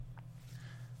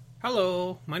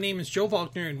Hello, my name is Joe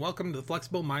Faulkner and welcome to the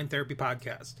Flexible Mind Therapy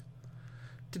Podcast.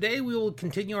 Today we will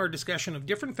continue our discussion of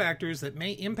different factors that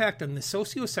may impact on the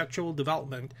sociosexual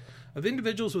development of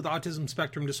individuals with autism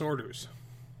spectrum disorders.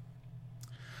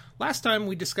 Last time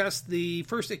we discussed the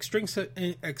first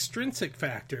extrinsic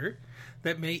factor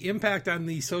that may impact on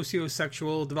the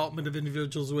sociosexual development of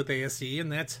individuals with ASD,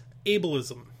 and that's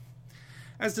ableism.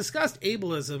 As discussed,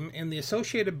 ableism and the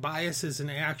associated biases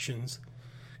and actions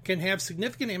can have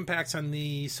significant impacts on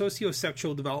the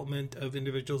sociosexual development of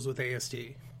individuals with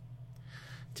ASD.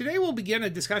 Today we'll begin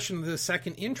a discussion of the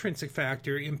second intrinsic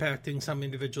factor impacting some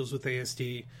individuals with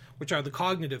ASD, which are the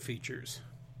cognitive features.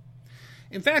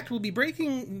 In fact, we'll be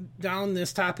breaking down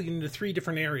this topic into three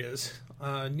different areas: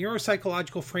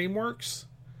 neuropsychological frameworks,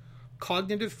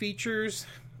 cognitive features,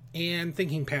 and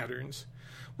thinking patterns,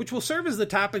 which will serve as the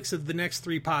topics of the next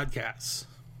three podcasts.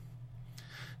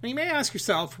 Now, you may ask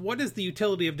yourself, what is the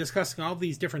utility of discussing all of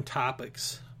these different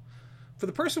topics? For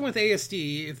the person with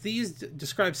ASD, if these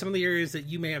describe some of the areas that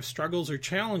you may have struggles or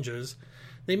challenges,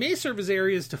 they may serve as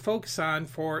areas to focus on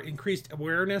for increased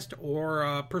awareness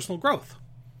or personal growth.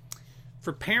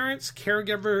 For parents,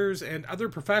 caregivers, and other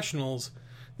professionals,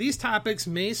 these topics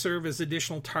may serve as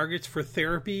additional targets for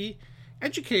therapy,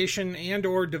 education,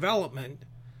 and/or development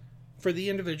for the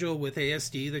individual with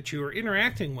ASD that you are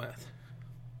interacting with.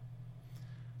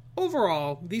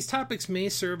 Overall, these topics may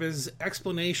serve as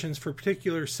explanations for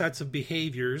particular sets of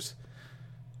behaviors,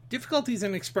 difficulties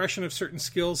in expression of certain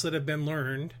skills that have been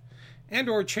learned,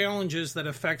 and/or challenges that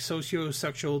affect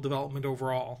sociosexual development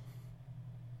overall.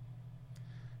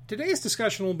 Today's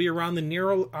discussion will be around the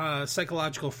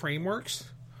neuropsychological frameworks,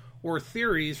 or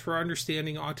theories for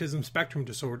understanding autism spectrum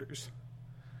disorders.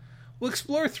 We'll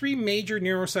explore three major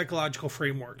neuropsychological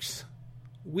frameworks: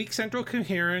 weak central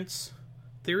coherence,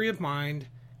 theory of mind,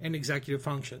 and executive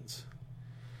functions,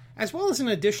 as well as an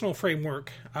additional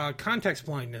framework, context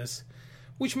blindness,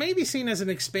 which may be seen as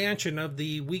an expansion of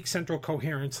the weak central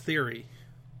coherence theory.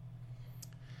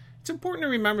 It's important to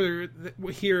remember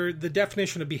here the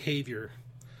definition of behavior.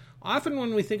 Often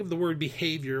when we think of the word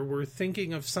behavior, we're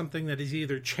thinking of something that is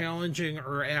either challenging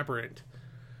or aberrant.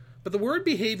 But the word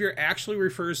behavior actually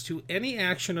refers to any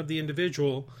action of the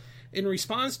individual in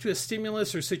response to a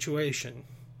stimulus or situation.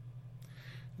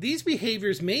 These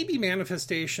behaviors may be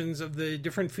manifestations of the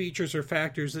different features or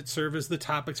factors that serve as the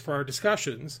topics for our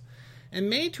discussions, and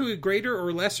may to a greater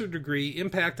or lesser degree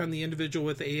impact on the individual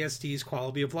with ASD's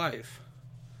quality of life.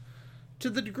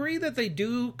 To the degree that they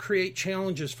do create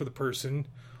challenges for the person,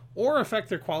 or affect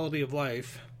their quality of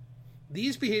life,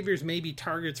 these behaviors may be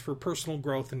targets for personal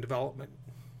growth and development.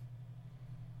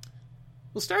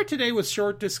 We'll start today with a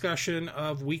short discussion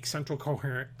of weak central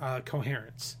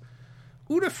coherence.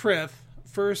 Uta Frith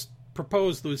first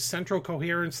proposed the central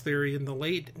coherence theory in the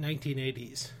late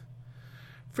 1980s.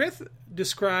 Frith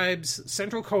describes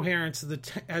central coherence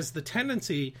as the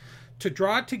tendency to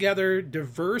draw together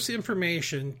diverse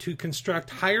information to construct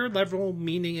higher level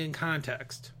meaning and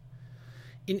context.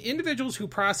 In individuals who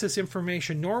process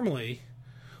information normally,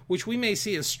 which we may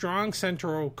see as strong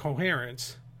central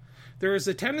coherence, there is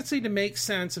a tendency to make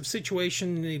sense of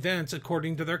situations and events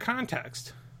according to their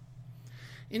context.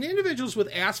 In individuals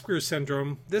with Asperger's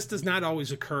syndrome, this does not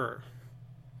always occur.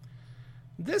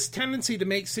 This tendency to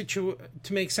make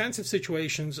sense of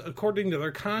situations according to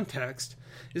their context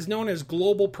is known as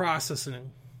global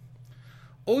processing.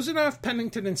 Ozanoff,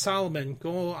 Pennington, and Solomon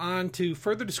go on to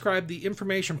further describe the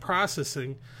information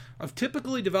processing of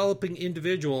typically developing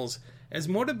individuals as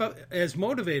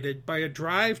motivated by a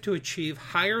drive to achieve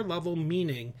higher level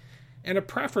meaning and a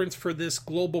preference for this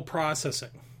global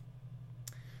processing.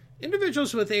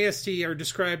 Individuals with ASD are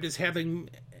described as having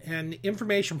an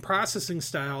information processing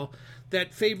style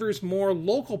that favors more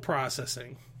local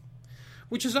processing,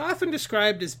 which is often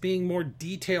described as being more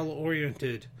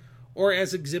detail-oriented or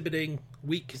as exhibiting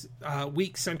weak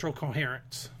central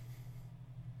coherence.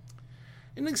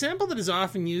 An example that is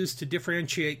often used to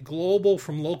differentiate global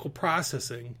from local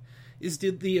processing is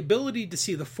the ability to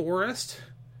see the forest,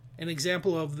 an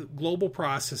example of global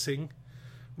processing,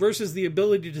 versus the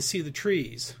ability to see the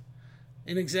trees,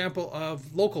 an example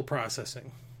of local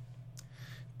processing.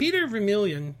 Peter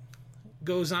Vermeulen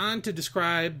goes on to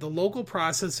describe the local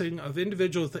processing of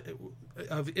individuals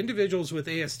with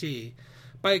ASD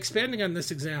by expanding on this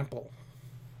example.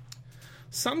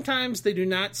 Sometimes they do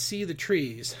not see the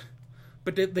trees,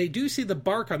 but they do see the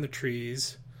bark on the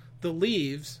trees, the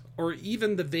leaves, or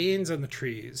even the veins on the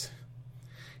trees.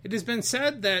 It has been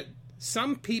said that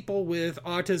some people with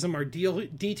autism are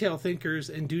detail thinkers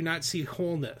and do not see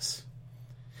wholeness.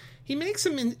 He makes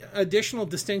some additional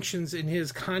distinctions in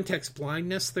his context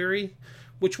blindness theory,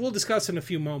 which we'll discuss in a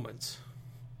few moments.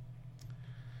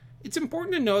 It's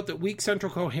important to note that weak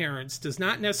central coherence does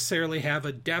not necessarily have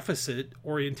a deficit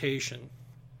orientation.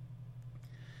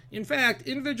 In fact,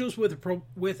 individuals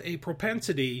with a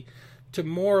propensity to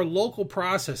more local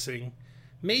processing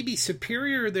may be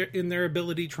superior in their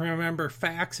ability to remember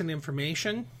facts and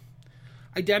information,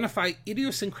 identify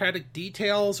idiosyncratic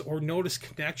details or notice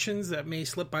connections that may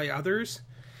slip by others,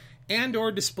 and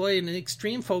or display an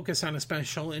extreme focus on a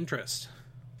special interest.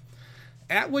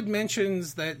 Atwood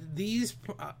mentions that these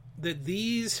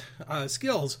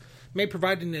skills may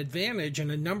provide an advantage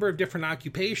in a number of different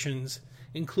occupations,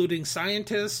 including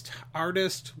scientist,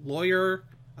 artist, lawyer,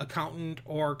 accountant,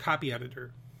 or copy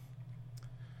editor.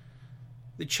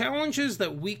 The challenges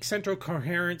that weak central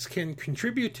coherence can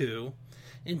contribute to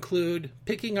include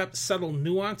picking up subtle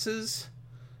nuances,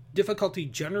 difficulty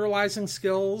generalizing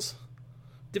skills,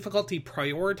 difficulty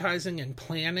prioritizing and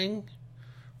planning,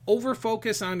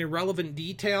 overfocus on irrelevant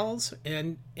details,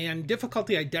 and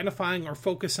difficulty identifying or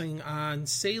focusing on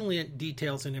salient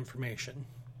details and information.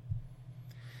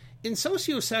 In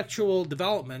sociosexual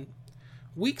development,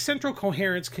 weak central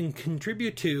coherence can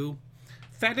contribute to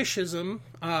fetishism,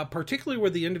 particularly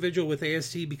where the individual with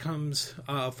ASD becomes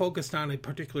focused on a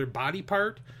particular body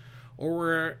part,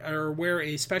 or where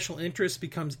a special interest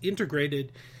becomes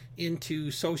integrated into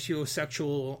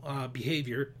sociosexual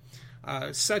behavior,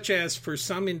 such as for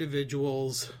some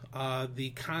individuals, the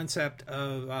concept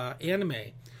of anime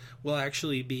will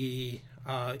actually be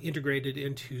integrated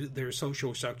into their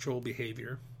sociosexual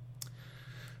behavior.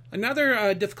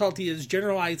 Another difficulty is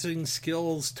generalizing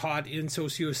skills taught in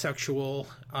sociosexual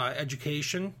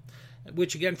education,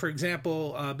 which again, for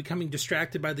example, becoming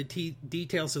distracted by the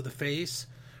details of the face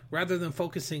rather than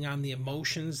focusing on the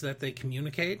emotions that they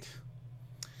communicate.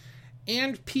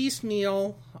 And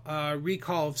piecemeal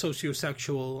recall of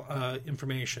sociosexual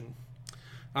information,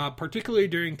 particularly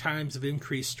during times of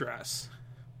increased stress.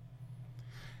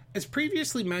 As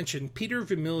previously mentioned, Peter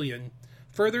Vermeulen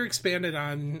further expanded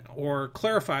on or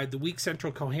clarified the weak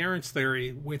central coherence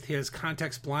theory with his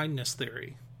context blindness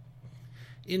theory.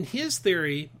 In his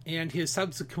theory and his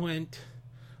subsequent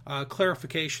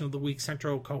clarification of the weak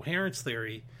central coherence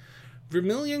theory,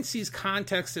 Vermeulen sees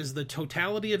context as the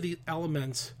totality of the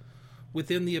elements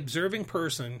within the observing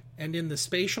person and in the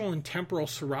spatial and temporal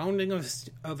surrounding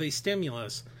of a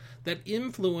stimulus that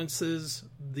influences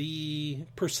the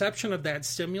perception of that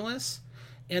stimulus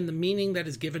and the meaning that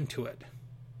is given to it.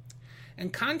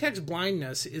 And context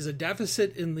blindness is a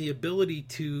deficit in the ability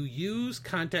to use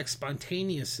context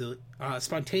spontaneously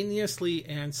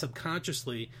and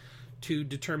subconsciously to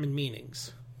determine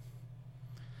meanings.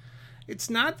 It's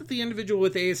not that the individual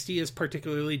with ASD is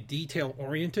particularly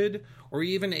detail-oriented or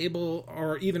even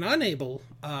unable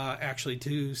actually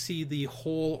to see the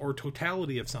whole or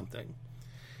totality of something.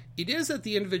 It is that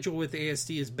the individual with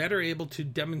ASD is better able to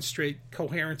demonstrate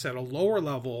coherence at a lower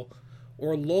level,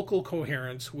 or local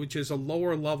coherence, which is a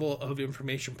lower level of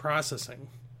information processing.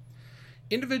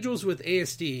 Individuals with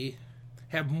ASD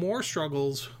have more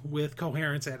struggles with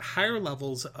coherence at higher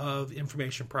levels of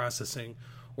information processing,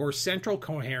 or central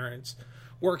coherence,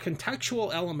 where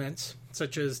contextual elements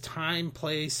such as time,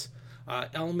 place,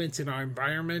 elements in our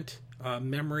environment,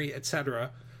 memory,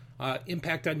 etc.,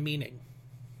 impact on meaning.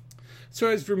 So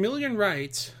as Vermeulen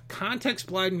writes, context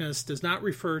blindness does not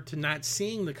refer to not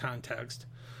seeing the context,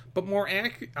 but more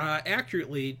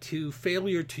accurately to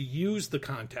failure to use the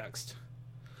context.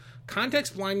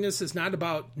 Context blindness is not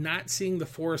about not seeing the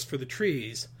forest for the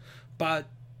trees, but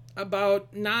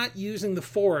about not using the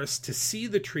forest to see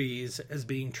the trees as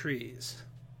being trees.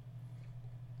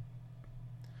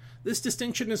 This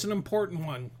distinction is an important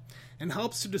one and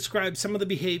helps to describe some of the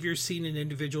behaviors seen in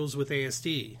individuals with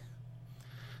ASD.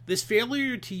 This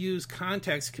failure to use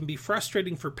context can be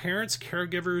frustrating for parents,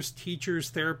 caregivers, teachers,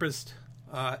 therapists,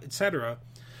 etc.,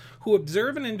 who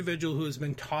observe an individual who has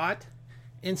been taught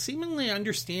and seemingly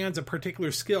understands a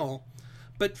particular skill,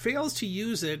 but fails to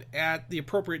use it at the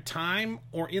appropriate time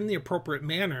or in the appropriate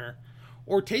manner,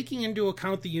 or taking into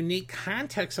account the unique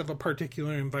context of a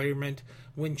particular environment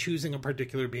when choosing a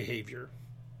particular behavior.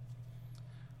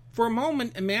 For a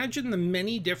moment, imagine the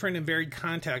many different and varied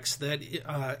contexts that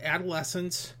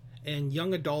adolescents and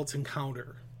young adults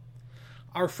encounter.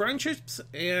 Our friendships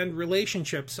and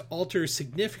relationships alter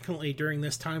significantly during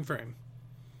this time frame.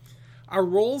 Our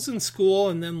roles in school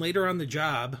and then later on the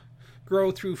job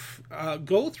go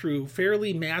through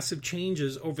fairly massive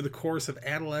changes over the course of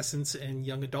adolescence and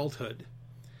young adulthood.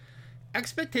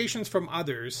 Expectations from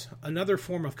others, another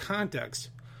form of context,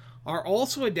 are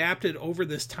also adapted over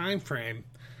this time frame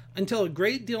until a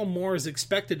great deal more is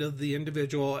expected of the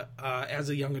individual as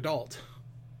a young adult.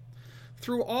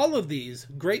 Through all of these,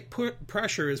 great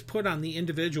pressure is put on the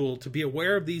individual to be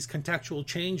aware of these contextual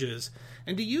changes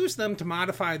and to use them to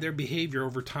modify their behavior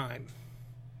over time.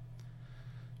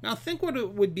 Now think what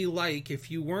it would be like if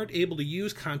you weren't able to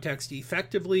use context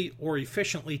effectively or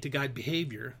efficiently to guide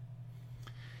behavior.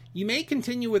 You may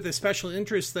continue with a special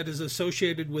interest that is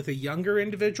associated with a younger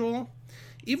individual,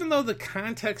 even though the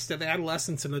context of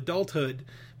adolescence and adulthood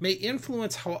may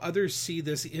influence how others see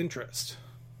this interest.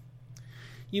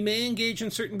 You may engage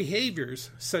in certain behaviors,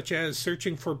 such as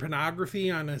searching for pornography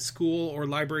on a school or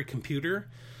library computer,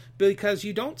 because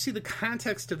you don't see the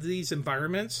context of these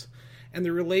environments and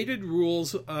the related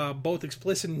rules, both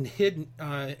explicit and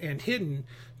hidden,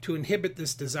 to inhibit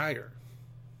this desire.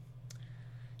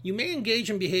 You may engage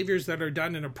in behaviors that are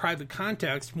done in a private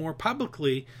context more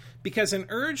publicly because an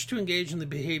urge to engage in the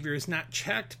behavior is not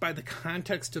checked by the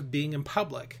context of being in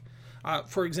public.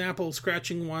 For example,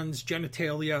 scratching one's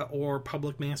genitalia or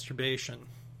public masturbation.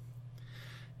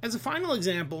 As a final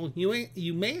example,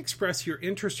 you may express your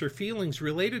interests or feelings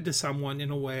related to someone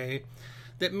in a way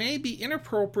that may be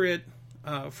inappropriate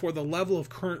for the level of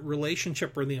current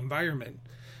relationship or the environment,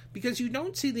 because you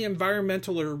don't see the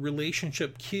environmental or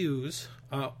relationship cues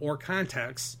or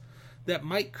contexts that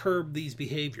might curb these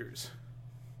behaviors.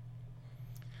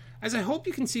 As I hope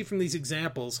you can see from these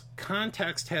examples,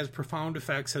 context has profound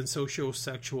effects on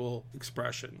sociosexual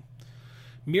expression.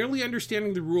 Merely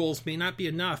understanding the rules may not be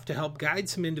enough to help guide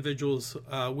some individuals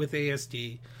with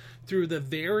ASD through the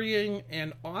varying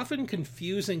and often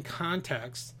confusing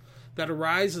contexts that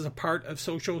arise as a part of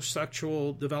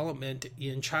sociosexual development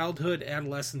in childhood,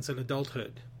 adolescence, and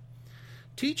adulthood.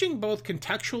 Teaching both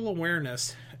contextual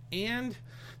awareness and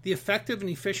the effective and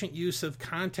efficient use of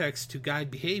context to guide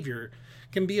behavior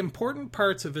can be important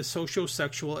parts of a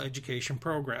sociosexual education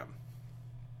program.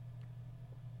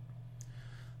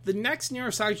 The next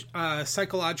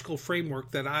neuropsychological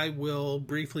framework that I will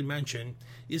briefly mention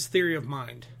is theory of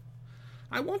mind.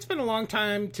 I won't spend a long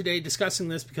time today discussing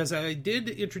this because I did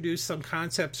introduce some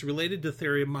concepts related to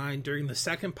theory of mind during the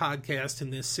second podcast in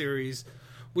this series,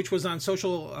 which was on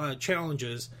social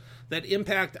challenges that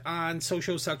impact on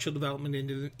sociosexual development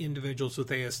in individuals with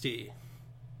ASD.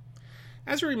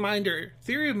 As a reminder,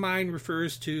 theory of mind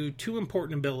refers to two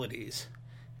important abilities.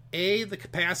 A, the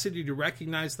capacity to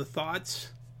recognize the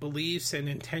thoughts, beliefs, and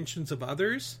intentions of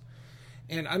others,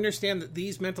 and understand that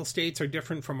these mental states are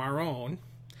different from our own.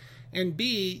 And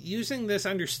B, using this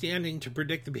understanding to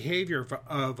predict the behavior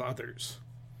of others.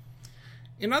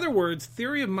 In other words,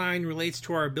 theory of mind relates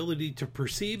to our ability to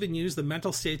perceive and use the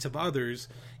mental states of others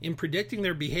in predicting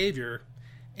their behavior,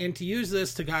 and to use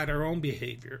this to guide our own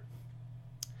behavior.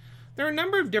 There are a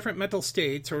number of different mental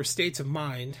states or states of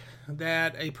mind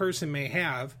that a person may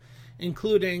have,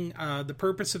 including the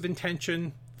purpose of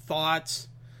intention, thoughts,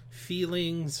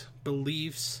 feelings,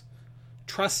 beliefs,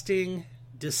 trusting,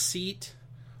 deceit,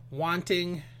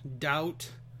 wanting,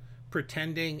 doubt,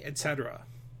 pretending, etc.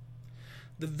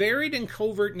 The varied and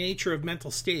covert nature of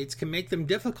mental states can make them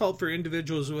difficult for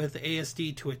individuals with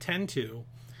ASD to attend to,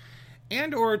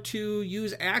 and or to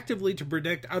use actively to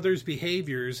predict others'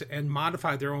 behaviors and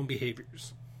modify their own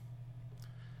behaviors.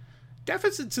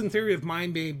 Deficits in theory of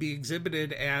mind may be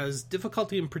exhibited as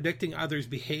difficulty in predicting others'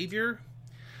 behavior,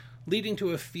 leading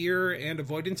to a fear and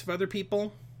avoidance of other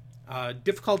people,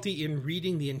 difficulty in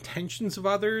reading the intentions of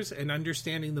others and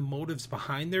understanding the motives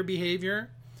behind their behavior,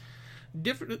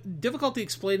 difficulty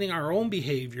explaining our own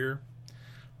behavior,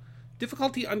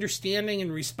 difficulty understanding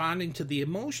and responding to the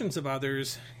emotions of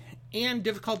others, and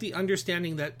difficulty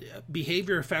understanding that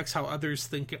behavior affects how others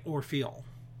think or feel.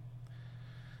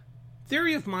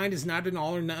 Theory of mind is not an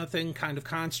all-or-nothing kind of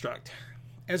construct.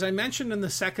 As I mentioned in the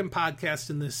second podcast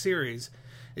in this series,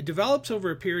 it develops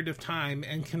over a period of time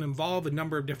and can involve a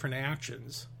number of different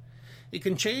actions. It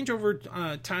can change over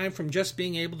time from just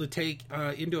being able to take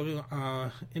into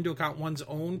account one's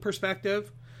own perspective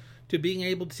to being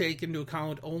able to take into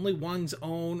account only one's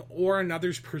own or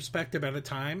another's perspective at a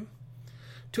time,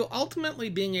 to ultimately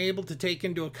being able to take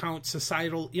into account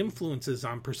societal influences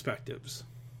on perspectives.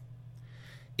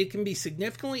 It can be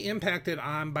significantly impacted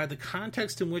on by the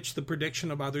context in which the prediction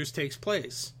of others takes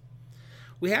place.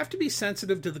 We have to be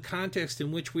sensitive to the context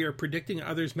in which we are predicting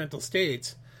others' mental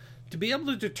states to be able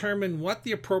to determine what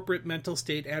the appropriate mental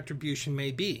state attribution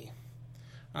may be.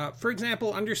 For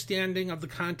example, understanding of the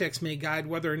context may guide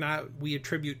whether or not we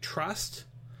attribute trust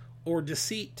or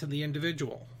deceit to the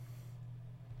individual.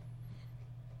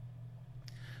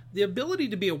 The ability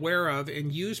to be aware of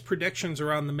and use predictions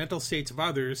around the mental states of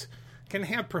others can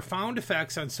have profound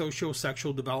effects on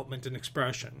sociosexual development and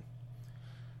expression.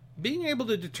 Being able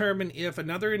to determine if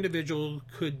another individual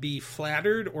could be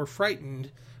flattered or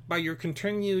frightened by your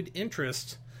continued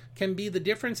interest can be the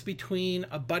difference between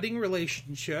a budding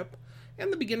relationship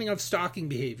and the beginning of stalking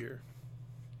behavior.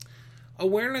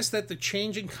 Awareness that the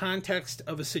changing context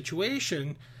of a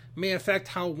situation may affect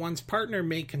how one's partner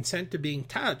may consent to being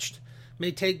touched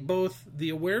may take both the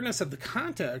awareness of the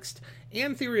context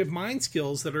and theory of mind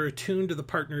skills that are attuned to the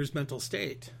partner's mental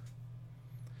state.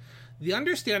 The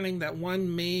understanding that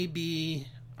one may be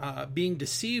being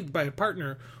deceived by a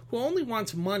partner who only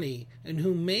wants money and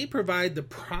who may provide the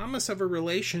promise of a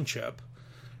relationship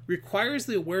requires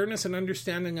the awareness and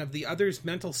understanding of the other's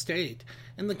mental state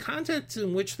and the context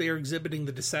in which they are exhibiting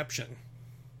the deception.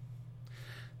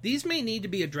 These may need to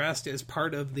be addressed as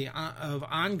part of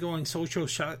ongoing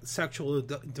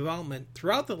sociosexual development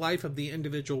throughout the life of the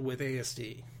individual with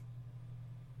ASD.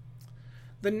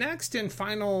 The next and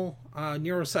final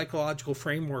neuropsychological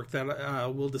framework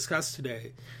that we'll discuss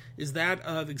today is that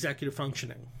of executive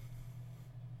functioning.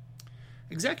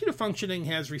 Executive functioning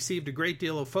has received a great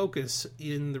deal of focus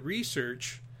in the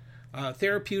research,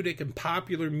 therapeutic, and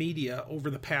popular media over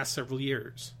the past several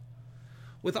years.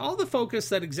 With all the focus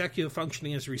that executive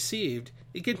functioning has received,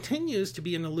 it continues to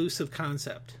be an elusive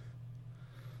concept.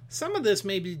 Some of this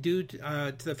may be due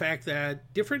to the fact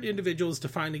that different individuals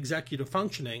define executive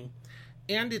functioning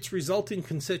and its resulting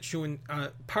constituent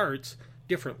parts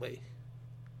differently.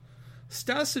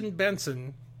 Stuss and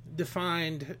Benson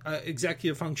defined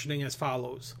executive functioning as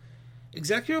follows.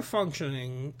 Executive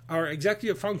functioning, or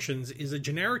executive functions, is a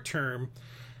generic term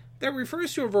that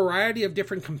refers to a variety of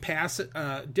different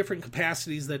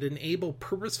capacities that enable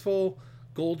purposeful,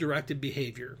 goal-directed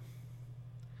behavior.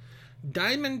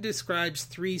 Diamond describes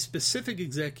 3 specific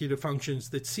executive functions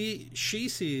that she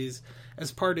sees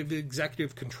as part of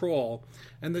executive control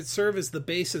and that serve as the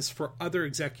basis for other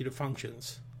executive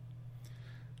functions.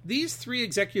 These 3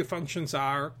 executive functions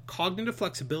are cognitive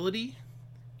flexibility,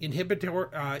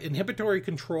 inhibitory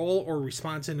control or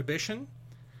response inhibition,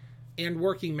 and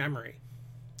working memory.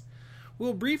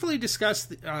 We'll briefly discuss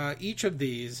each of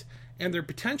these and their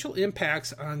potential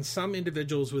impacts on some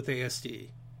individuals with ASD.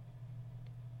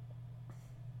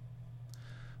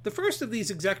 The first of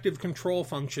these executive control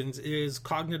functions is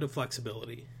cognitive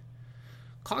flexibility.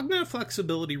 Cognitive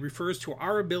flexibility refers to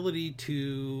our ability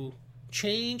to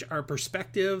change our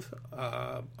perspective,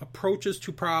 approaches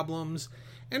to problems,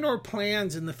 and or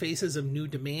plans in the faces of new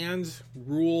demands,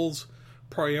 rules,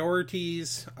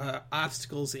 priorities,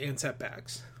 obstacles, and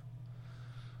setbacks.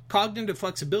 Cognitive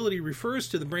flexibility refers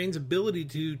to the brain's ability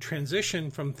to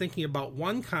transition from thinking about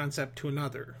one concept to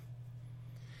another.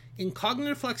 In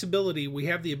cognitive flexibility, we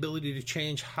have the ability to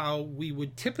change how we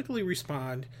would typically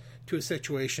respond to a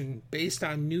situation based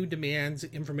on new demands,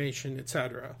 information,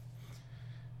 etc.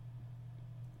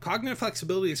 Cognitive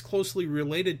flexibility is closely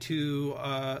related to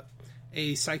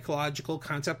a psychological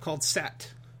concept called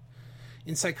set.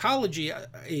 In psychology,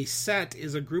 a set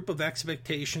is a group of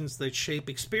expectations that shape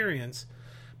experience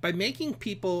by making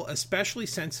people especially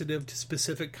sensitive to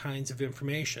specific kinds of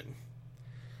information.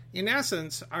 In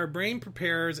essence, our brain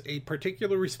prepares a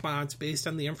particular response based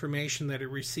on the information that it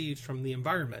receives from the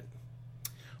environment,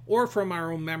 or from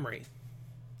our own memory.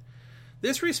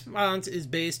 This response is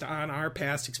based on our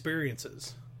past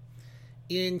experiences.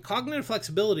 In cognitive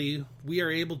flexibility, we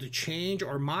are able to change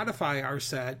or modify our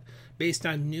set based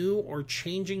on new or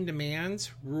changing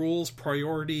demands, rules,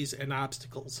 priorities, and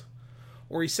obstacles,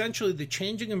 or essentially the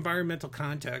changing environmental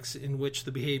context in which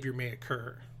the behavior may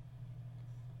occur.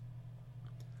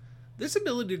 This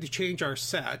ability to change our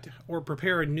set or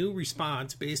prepare a new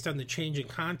response based on the changing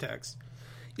context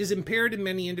is impaired in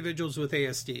many individuals with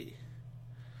ASD.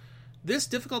 This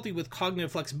difficulty with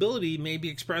cognitive flexibility may be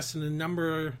expressed in a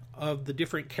number of the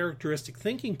different characteristic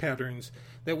thinking patterns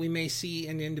that we may see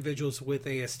in individuals with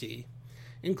ASD,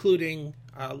 including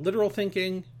literal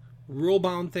thinking,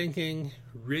 rule-bound thinking,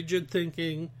 rigid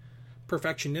thinking,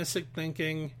 perfectionistic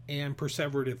thinking, and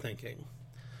perseverative thinking.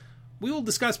 We will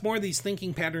discuss more of these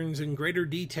thinking patterns in greater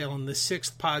detail in the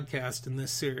 6th podcast in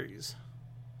this series.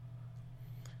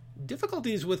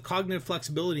 Difficulties with cognitive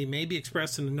flexibility may be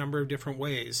expressed in a number of different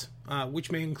ways,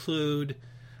 which may include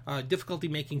difficulty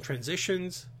making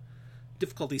transitions,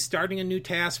 difficulty starting a new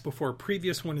task before a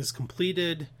previous one is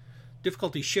completed,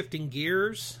 difficulty shifting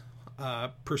gears,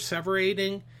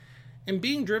 perseverating, and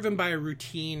being driven by a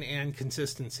routine and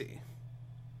consistency.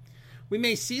 We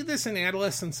may see this in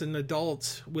adolescents and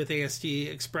adults with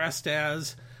ASD expressed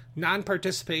as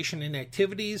non-participation in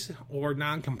activities or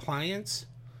non-compliance,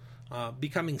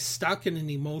 becoming stuck in an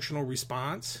emotional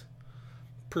response,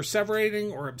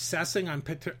 perseverating or obsessing on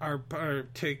our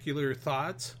particular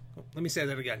thoughts. Let me say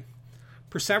that again.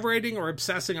 perseverating or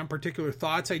obsessing on particular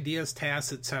thoughts, ideas,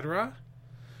 tasks, etc.,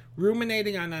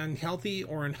 ruminating on unhealthy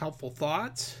or unhelpful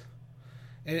thoughts,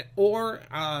 or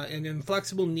an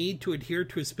inflexible need to adhere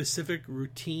to a specific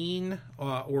routine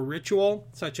or ritual,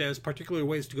 such as particular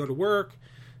ways to go to work,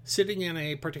 sitting in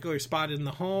a particular spot in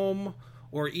the home,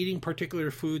 or eating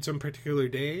particular foods on particular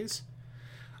days,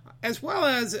 as well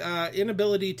as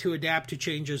inability to adapt to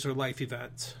changes or life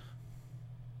events.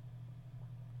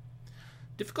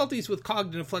 Difficulties with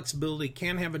cognitive flexibility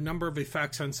can have a number of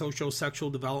effects on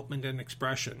sociosexual development and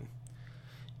expression.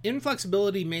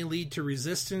 Inflexibility may lead to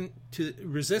resistance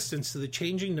to the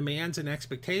changing demands and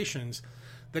expectations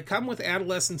that come with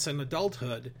adolescence and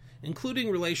adulthood, including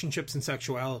relationships and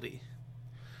sexuality.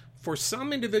 For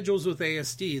some individuals with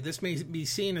ASD, this may be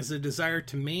seen as a desire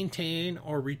to maintain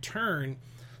or return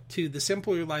to the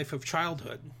simpler life of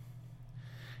childhood.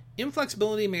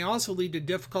 Inflexibility may also lead to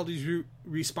difficulties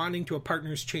responding to a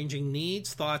partner's changing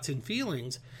needs, thoughts, and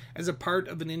feelings as a part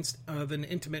of an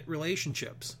intimate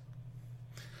relationships.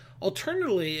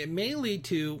 Alternatively, it may lead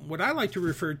to what I like to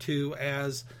refer to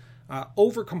as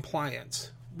overcompliance,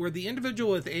 where the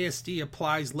individual with ASD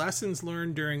applies lessons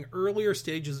learned during earlier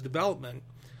stages of development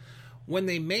when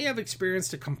they may have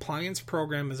experienced a compliance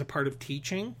program as a part of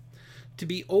teaching to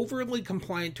be overly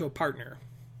compliant to a partner.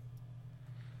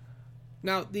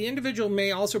 Now, the individual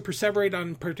may also perseverate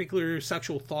on particular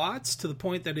sexual thoughts to the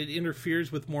point that it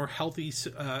interferes with more healthy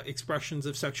expressions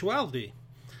of sexuality.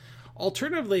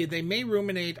 Alternatively, they may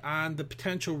ruminate on the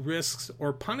potential risks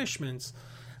or punishments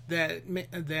that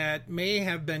may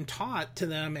have been taught to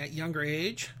them at younger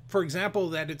age. For example,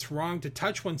 that it's wrong to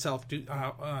touch oneself to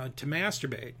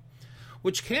masturbate,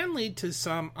 which can lead to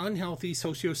some unhealthy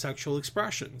sociosexual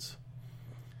expressions.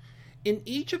 In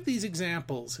each of these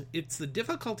examples, it's the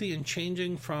difficulty in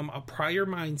changing from a prior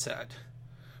mindset,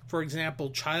 for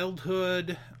example,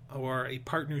 childhood or a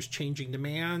partner's changing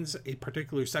demands, a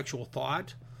particular sexual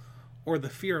thought, or the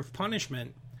fear of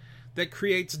punishment, that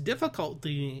creates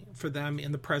difficulty for them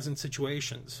in the present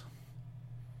situations.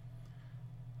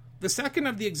 The second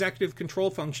of the executive control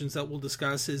functions that we'll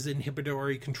discuss is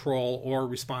inhibitory control or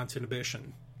response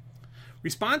inhibition.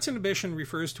 Response inhibition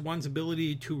refers to one's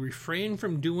ability to refrain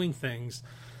from doing things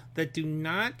that do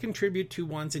not contribute to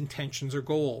one's intentions or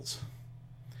goals.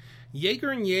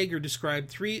 Jaeger and Jaeger described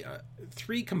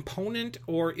three component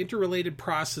or interrelated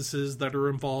processes that are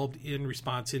involved in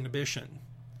response inhibition.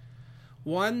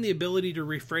 1, the ability to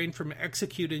refrain from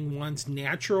executing one's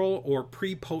natural or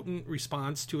prepotent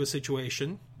response to a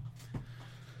situation.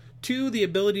 2, the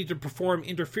ability to perform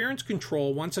interference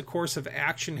control once a course of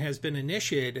action has been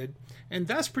initiated, and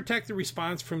thus protect the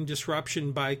response from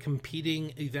disruption by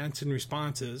competing events and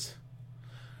responses.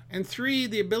 And 3,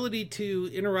 the ability to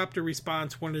interrupt a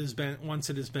response once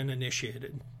it has been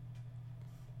initiated.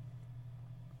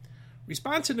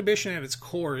 Response inhibition at its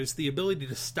core is the ability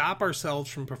to stop ourselves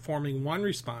from performing one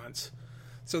response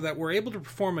so that we're able to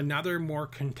perform another, more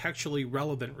contextually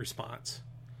relevant response.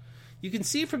 You can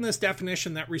see from this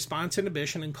definition that response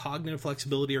inhibition and cognitive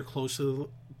flexibility are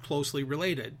closely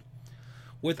related.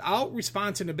 Without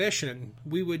response inhibition,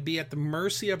 we would be at the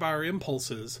mercy of our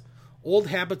impulses, old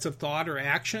habits of thought or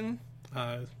action,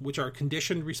 which are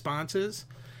conditioned responses,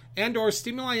 and or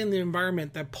stimuli in the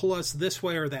environment that pull us this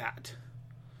way or that.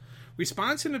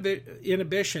 Response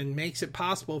inhibition makes it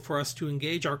possible for us to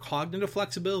engage our cognitive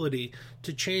flexibility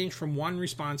to change from one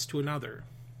response to another.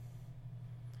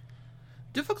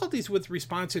 Difficulties with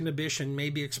response inhibition may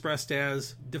be expressed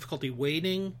as difficulty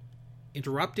waiting,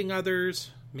 interrupting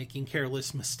others, making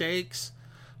careless mistakes,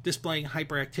 displaying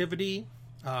hyperactivity,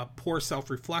 poor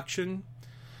self-reflection,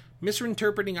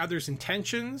 misinterpreting others'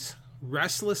 intentions,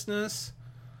 restlessness,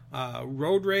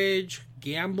 road rage,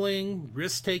 gambling,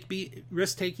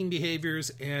 risk-taking behaviors,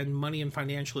 and money and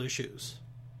financial issues.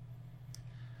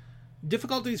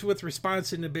 Difficulties with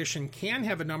response inhibition can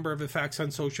have a number of effects on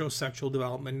sociosexual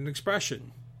development and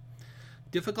expression.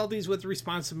 Difficulties with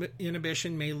response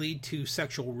inhibition may lead to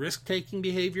sexual risk-taking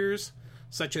behaviors,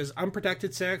 such as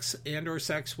unprotected sex and or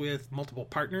sex with multiple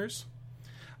partners,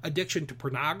 addiction to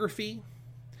pornography,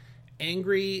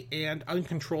 angry and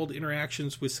uncontrolled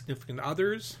interactions with significant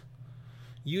others,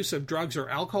 use of drugs or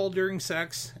alcohol during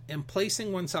sex, and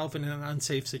placing oneself in an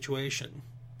unsafe situation.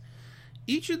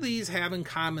 Each of these have in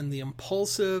common the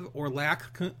impulsive or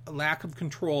lack of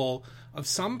control of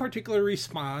some particular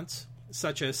response,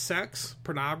 such as sex,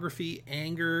 pornography,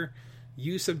 anger,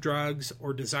 use of drugs,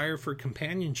 or desire for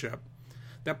companionship,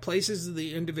 that places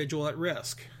the individual at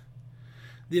risk.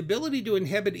 The ability to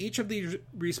inhibit each of these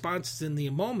responses in the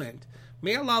moment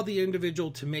may allow the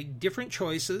individual to make different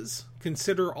choices,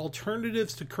 consider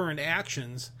alternatives to current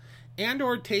actions, and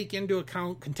or take into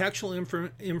account contextual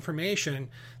information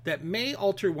that may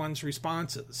alter one's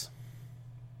responses.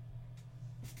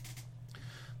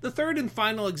 The third and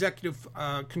final executive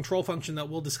control function that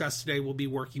we'll discuss today will be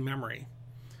working memory.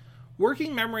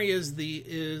 Working memory is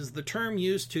the term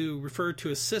used to refer to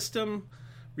a system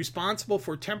responsible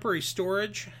for temporary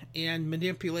storage and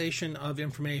manipulation of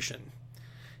information.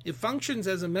 It functions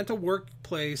as a mental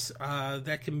workplace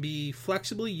that can be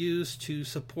flexibly used to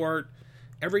support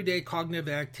everyday cognitive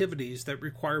activities that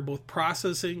require both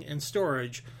processing and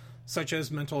storage, such as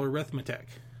mental arithmetic.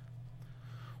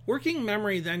 Working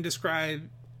memory then describes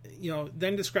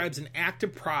an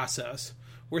active process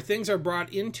where things are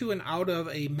brought into and out of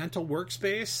a mental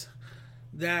workspace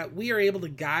that we are able to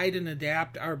guide and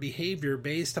adapt our behavior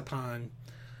based upon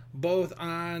both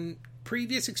on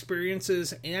previous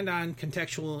experiences and on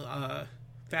contextual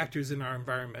factors in our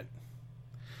environment.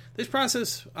 This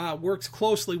process works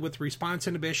closely with response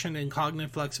inhibition and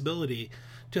cognitive flexibility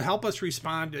to help us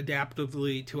respond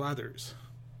adaptively to others.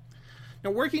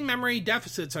 Now, working memory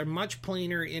deficits are much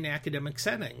plainer in academic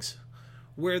settings,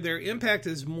 where their impact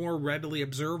is more readily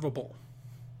observable.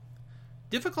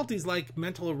 Difficulties like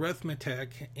mental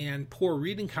arithmetic and poor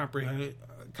reading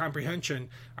comprehension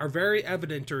are very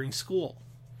evident during school.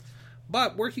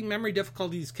 But working memory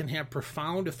difficulties can have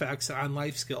profound effects on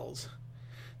life skills.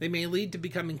 They may lead to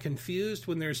becoming confused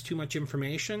when there's too much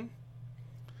information,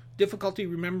 difficulty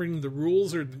remembering the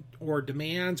rules or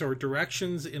demands or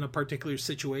directions in a particular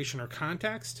situation or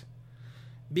context,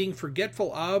 being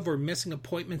forgetful of or missing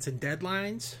appointments and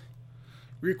deadlines,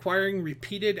 requiring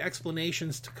repeated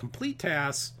explanations to complete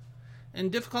tasks,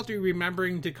 and difficulty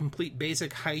remembering to complete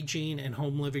basic hygiene and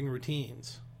home living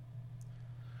routines.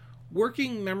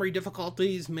 Working memory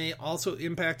difficulties may also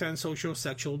impact on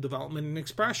sociosexual development and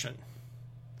expression.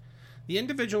 The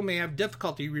individual may have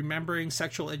difficulty remembering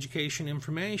sexual education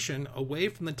information away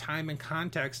from the time and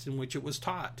context in which it was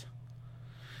taught.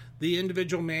 The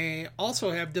individual may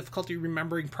also have difficulty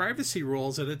remembering privacy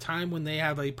rules at a time when they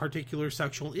have a particular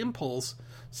sexual impulse,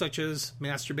 such as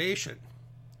masturbation.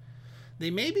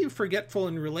 They may be forgetful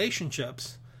in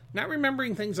relationships, not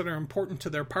remembering things that are important to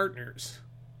their partners.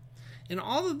 In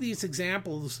all of these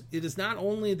examples, it is not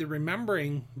only the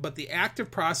remembering, but the active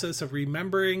process of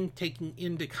remembering, taking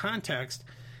into context,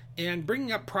 and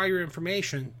bringing up prior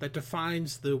information that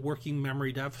defines the working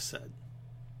memory deficit.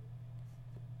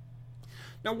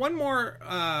 Now, one more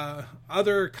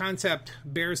other concept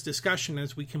bears discussion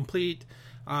as we complete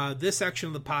this section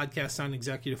of the podcast on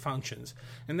executive functions,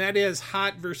 and that is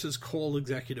hot versus cold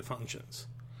executive functions.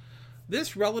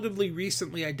 This relatively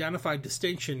recently identified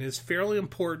distinction is fairly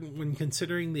important when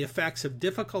considering the effects of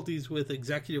difficulties with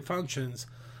executive functions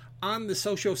on the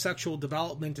sociosexual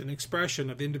development and expression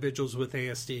of individuals with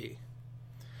ASD.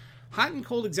 Hot and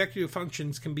cold executive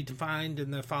functions can be defined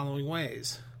in the following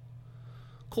ways.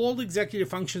 Cold executive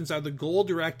functions are the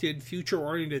goal-directed,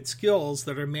 future-oriented skills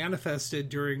that are manifested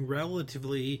during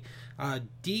relatively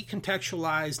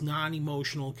decontextualized,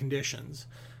 non-emotional conditions.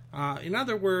 In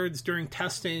other words, during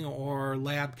testing or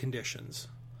lab conditions.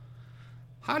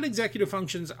 Hot executive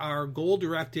functions are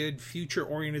goal-directed,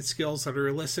 future-oriented skills that are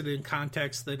elicited in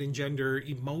contexts that engender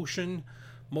emotion,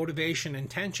 motivation, and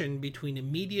tension between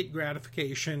immediate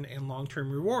gratification and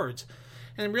long-term rewards.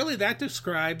 And really, that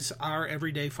describes our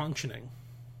everyday functioning.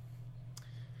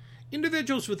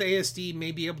 Individuals with ASD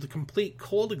may be able to complete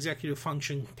cold executive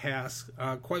function tasks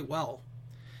quite well.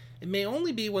 It may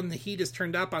only be when the heat is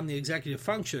turned up on the executive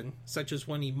function, such as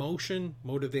when emotion,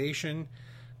 motivation,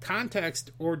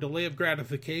 context, or delay of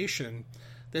gratification,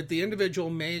 that the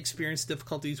individual may experience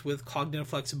difficulties with cognitive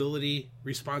flexibility,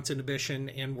 response inhibition,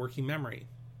 and working memory.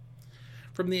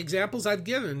 From the examples I've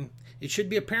given, it should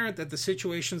be apparent that the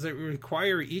situations that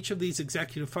require each of these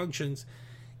executive functions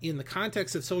in the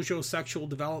context of sociosexual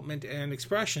development and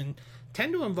expression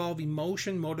tend to involve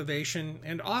emotion, motivation,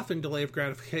 and often delay of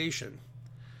gratification.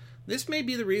 This may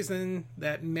be the reason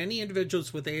that many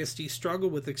individuals with ASD struggle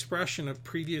with expression of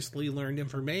previously learned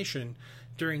information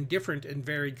during different and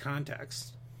varied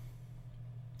contexts.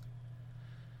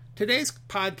 Today's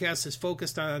podcast is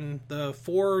focused on the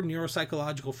 4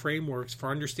 neuropsychological frameworks for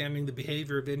understanding the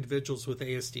behavior of individuals with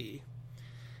ASD.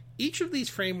 Each of these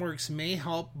frameworks may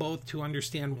help both to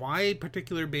understand why a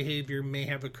particular behavior may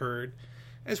have occurred,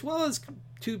 as well as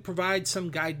to provide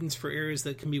some guidance for areas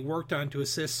that can be worked on to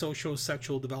assist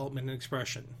sociosexual development and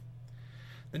expression.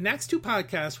 The next 2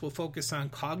 podcasts will focus on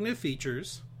cognitive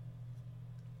features,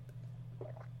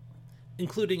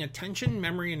 including attention,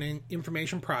 memory, and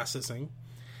information processing,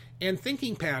 and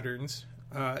thinking patterns,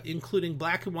 including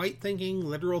black and white thinking,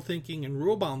 literal thinking, and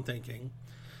rule-bound thinking,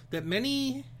 that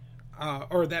many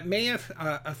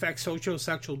affect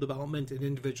sociosexual development in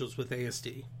individuals with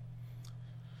ASD.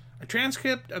 A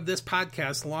transcript of this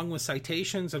podcast, along with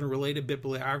citations and a related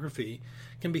bibliography,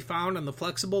 can be found on the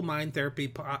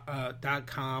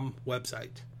FlexibleMindTherapy.com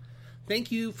website.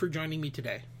 Thank you for joining me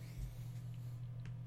today.